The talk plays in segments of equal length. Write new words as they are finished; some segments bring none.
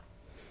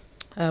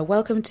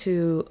Welcome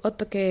to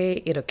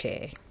Otoke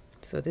Iroke.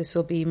 So this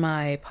will be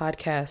my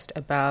podcast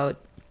about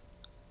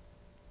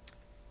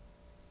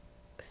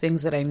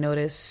things that I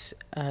notice,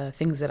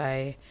 things that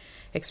I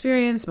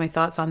experience, my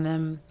thoughts on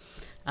them.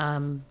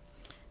 And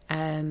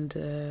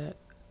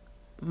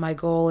my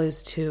goal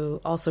is to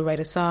also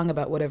write a song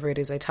about whatever it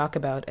is I talk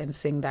about and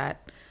sing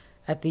that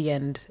at the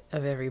end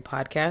of every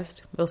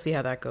podcast. We'll see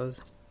how that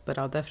goes, but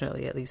I'll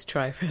definitely at least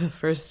try for the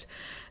first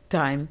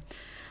time.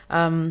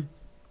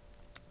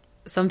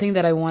 Something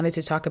that I wanted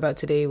to talk about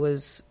today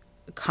was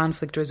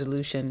conflict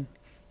resolution.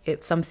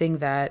 It's something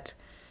that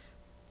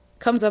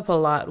comes up a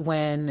lot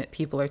when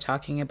people are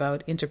talking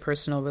about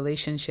interpersonal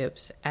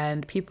relationships,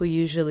 and people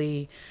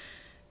usually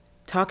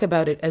talk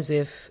about it as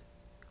if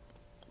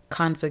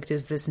conflict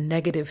is this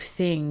negative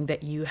thing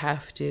that you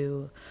have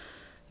to,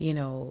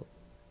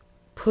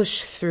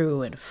 push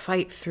through and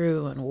fight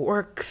through and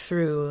work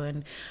through,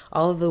 and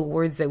all of the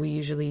words that we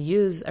usually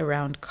use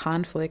around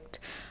conflict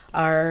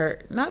are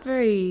not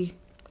very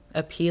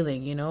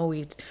appealing.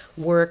 We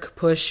work,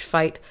 push,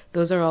 fight.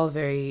 Those are all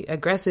very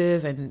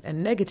aggressive and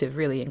negative,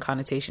 really, in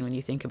connotation when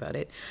you think about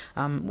it.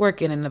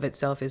 Work in and of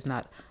itself is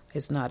not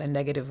a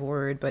negative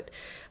word, but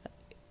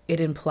it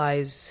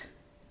implies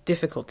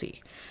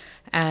difficulty.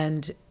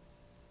 And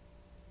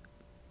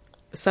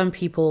some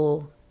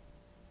people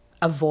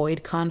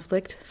avoid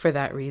conflict for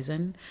that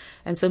reason,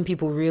 and some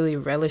people really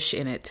relish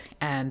in it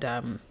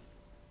and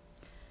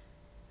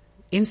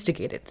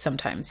instigate it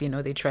sometimes.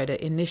 They try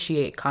to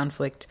initiate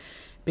conflict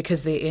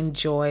because they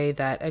enjoy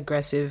that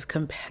aggressive,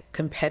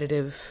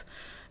 competitive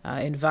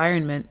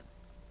environment.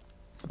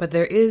 But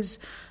there is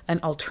an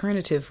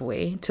alternative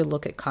way to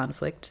look at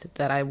conflict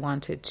that I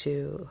wanted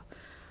to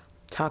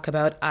talk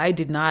about. I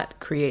did not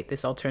create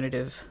this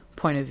alternative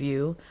point of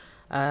view.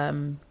 I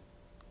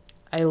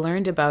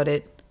learned about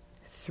it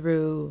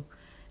through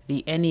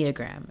the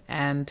Enneagram,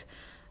 and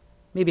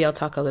maybe I'll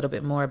talk a little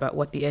bit more about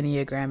what the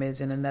Enneagram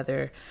is in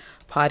another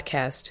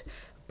podcast.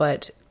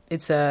 But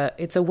it's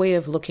a way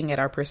of looking at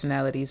our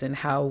personalities and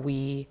how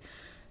we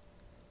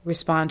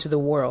respond to the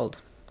world,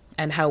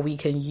 and how we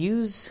can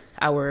use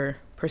our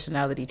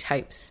personality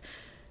types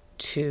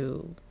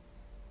to,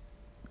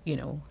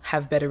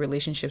 have better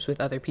relationships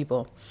with other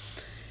people.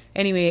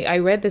 Anyway, I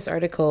read this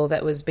article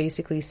that was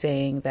basically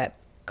saying that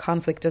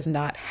conflict does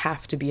not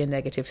have to be a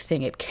negative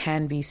thing. It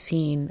can be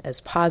seen as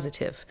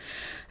positive.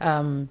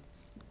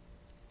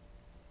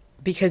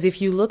 Because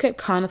if you look at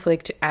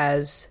conflict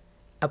as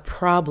a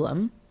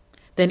problem,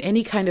 then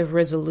any kind of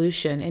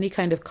resolution, any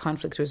kind of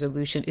conflict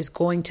resolution is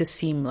going to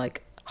seem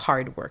like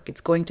hard work.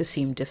 It's going to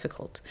seem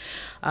difficult.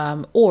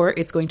 Or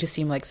it's going to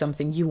seem like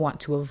something you want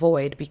to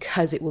avoid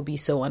because it will be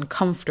so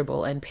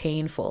uncomfortable and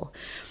painful.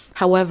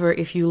 However,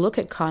 if you look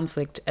at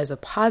conflict as a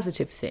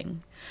positive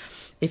thing,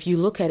 if you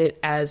look at it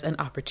as an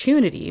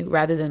opportunity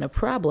rather than a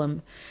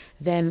problem,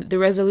 then the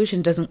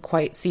resolution doesn't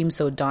quite seem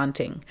so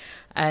daunting.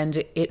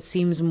 And it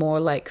seems more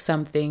like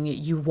something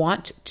you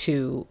want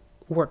to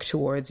work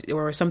towards,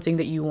 or something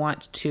that you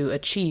want to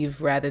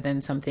achieve rather than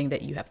something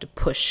that you have to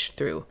push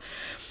through.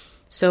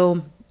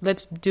 So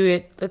let's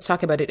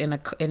talk about it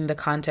in the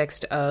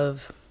context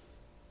of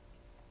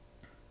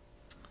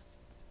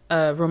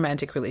a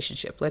romantic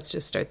relationship. Let's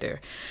just start there.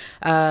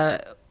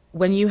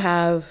 When you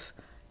have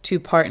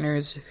two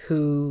partners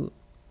who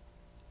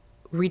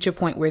reach a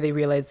point where they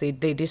realize they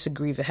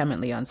disagree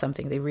vehemently on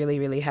something, they really,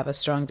 really have a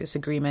strong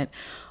disagreement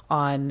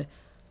on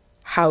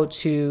how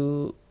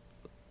to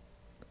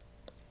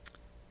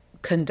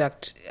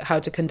conduct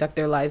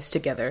their lives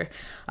together.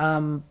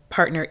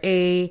 Partner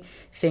A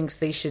thinks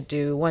they should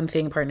do one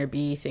thing, partner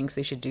B thinks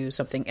they should do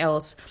something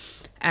else,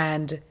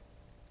 and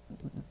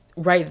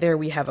right there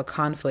we have a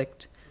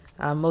conflict.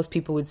 Most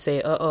people would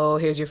say,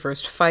 here's your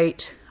first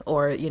fight,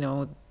 or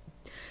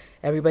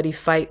everybody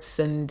fights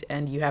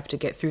and you have to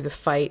get through the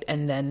fight,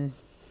 and then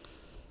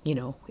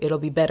it'll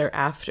be better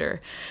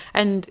after.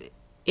 And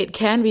it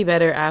can be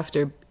better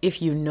after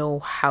if you know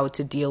how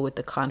to deal with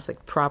the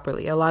conflict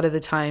properly. A lot of the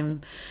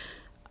time,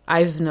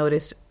 I've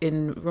noticed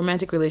in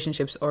romantic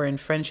relationships or in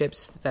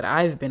friendships that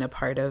I've been a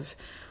part of,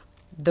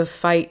 the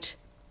fight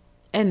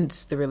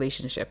ends the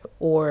relationship,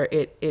 or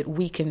it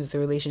weakens the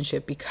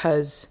relationship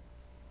because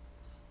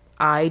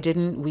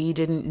we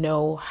didn't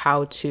know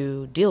how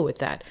to deal with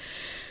that.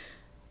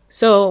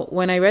 So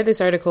when I read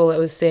this article, it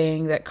was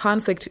saying that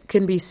conflict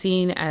can be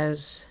seen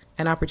as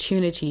an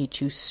opportunity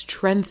to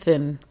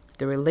strengthen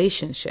the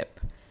relationship.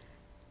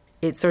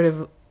 It sort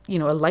of, a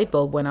light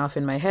bulb went off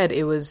in my head.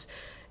 It was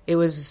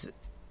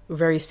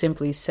very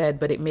simply said,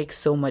 but it makes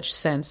so much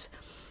sense.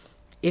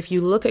 If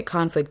you look at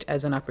conflict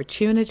as an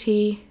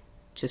opportunity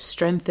to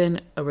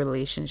strengthen a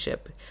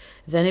relationship,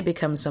 then it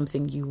becomes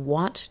something you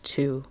want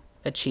to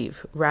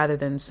achieve rather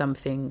than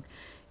something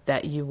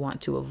that you want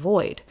to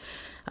avoid.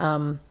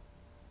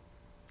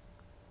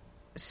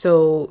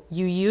 So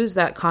you use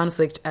that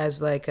conflict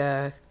as like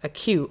a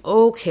cue.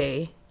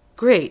 Okay,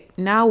 Great.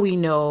 Now we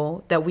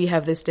know that we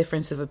have this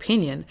difference of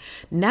opinion.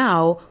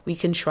 Now we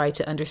can try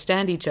to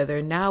understand each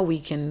other. Now we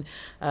can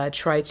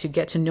try to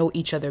get to know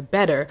each other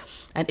better.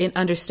 And in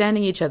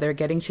understanding each other,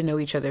 getting to know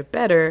each other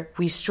better,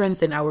 we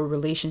strengthen our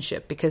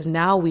relationship because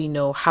now we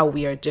know how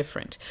we are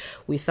different.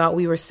 We thought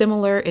we were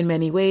similar in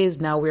many ways.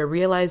 Now we're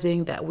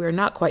realizing that we're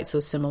not quite so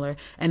similar.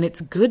 And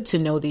it's good to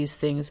know these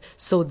things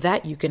so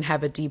that you can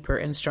have a deeper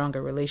and stronger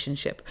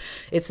relationship.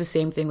 It's the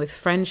same thing with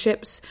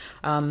friendships.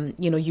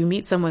 You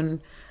meet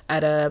someone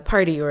at a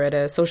party or at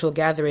a social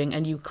gathering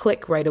and you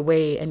click right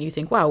away and you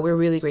think, wow, we're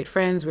really great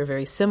friends. We're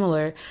very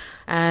similar.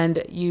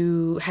 And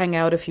you hang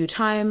out a few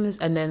times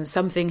and then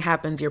something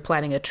happens. You're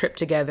planning a trip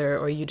together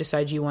or you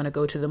decide you want to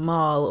go to the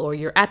mall or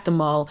you're at the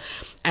mall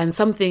and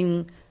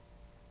something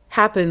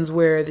happens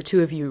where the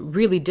two of you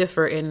really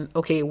differ in,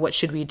 okay, what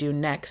should we do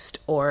next?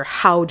 Or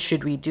how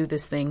should we do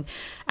this thing?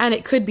 And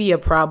it could be a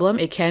problem.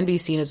 It can be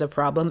seen as a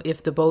problem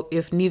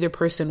if neither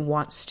person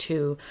wants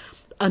to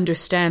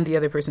understand the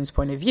other person's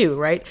point of view,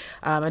 right?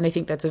 And I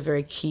think that's a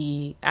very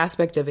key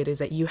aspect of it is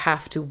that you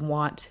have to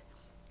want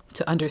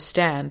to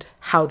understand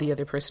how the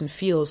other person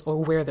feels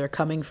or where they're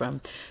coming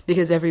from,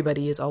 because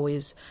everybody is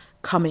always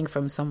coming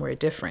from somewhere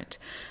different.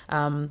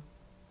 And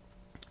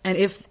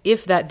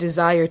if that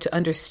desire to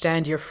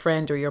understand your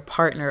friend or your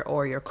partner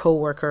or your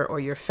coworker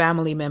or your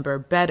family member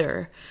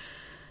better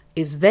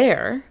is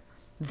there,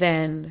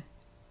 then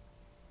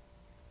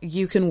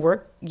you can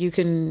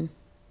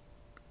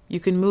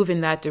move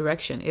in that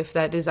direction. If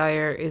that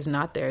desire is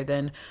not there,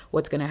 then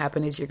what's going to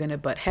happen is you're going to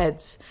butt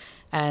heads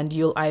and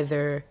you'll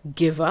either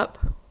give up.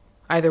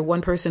 Either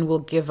one person will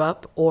give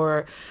up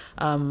or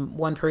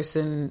one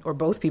person or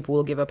both people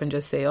will give up and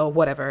just say, oh,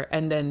 whatever.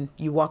 And then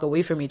you walk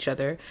away from each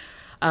other.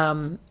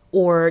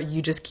 Or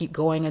you just keep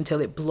going until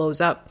it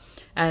blows up.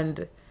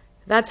 And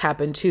that's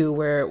happened too,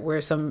 where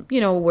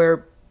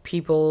where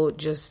people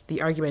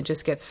the argument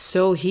just gets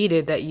so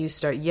heated that you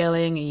start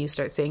yelling and you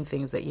start saying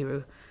things that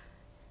you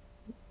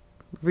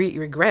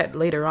regret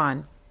later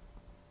on.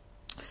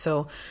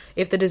 So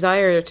if the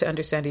desire to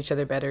understand each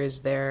other better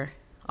is there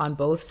on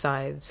both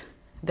sides,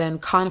 then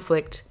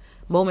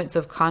moments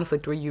of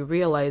conflict where you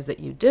realize that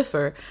you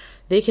differ,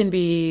 they can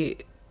be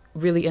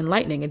really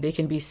enlightening and they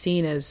can be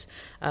seen as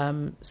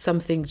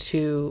something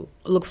to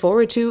look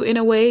forward to in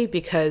a way,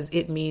 because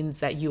it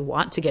means that you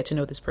want to get to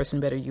know this person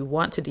better. You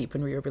want to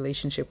deepen your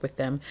relationship with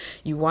them.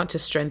 You want to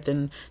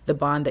strengthen the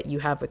bond that you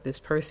have with this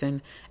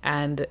person.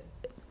 And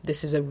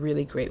this is a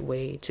really great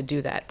way to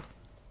do that.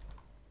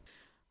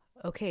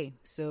 Okay,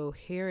 so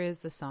here is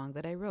the song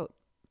that I wrote,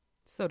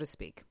 so to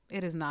speak.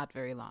 It is not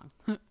very long.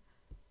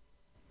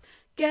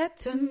 Get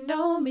to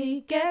know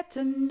me, get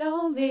to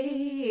know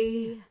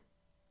me.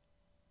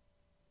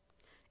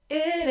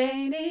 It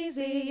ain't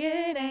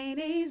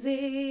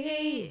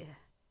easy.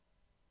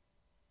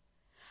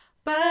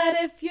 But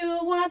if you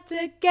want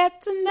to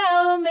get to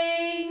know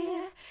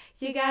me,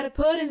 you gotta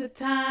put in the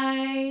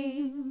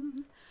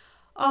time.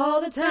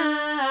 All the time.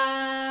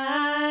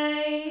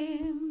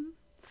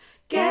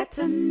 Get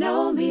to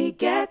know me,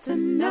 get to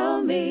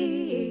know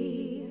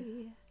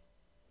me.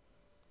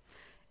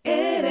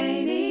 It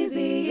ain't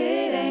easy.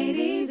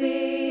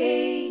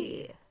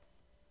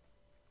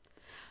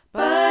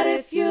 But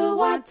if you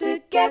want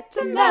to get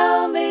to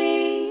know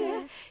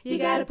me, you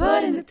gotta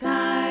put in the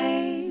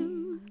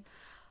time.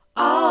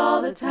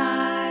 All the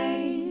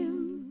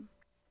time.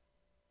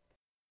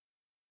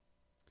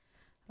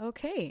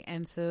 Okay,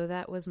 and so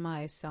that was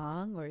my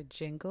song or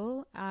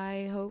jingle.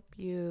 I hope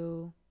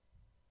you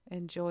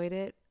enjoyed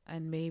it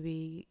and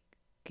maybe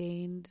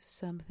gained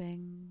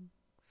something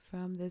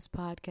from this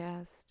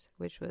podcast,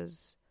 which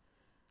was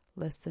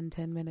less than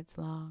 10 minutes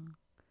long.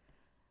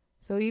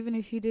 So even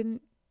if you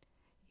didn't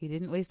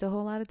waste a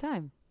whole lot of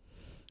time.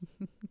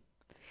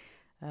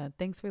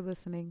 Thanks for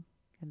listening.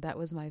 And that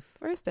was my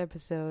first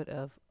episode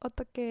of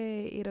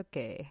Otoke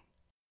Iroke.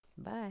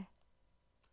 Bye.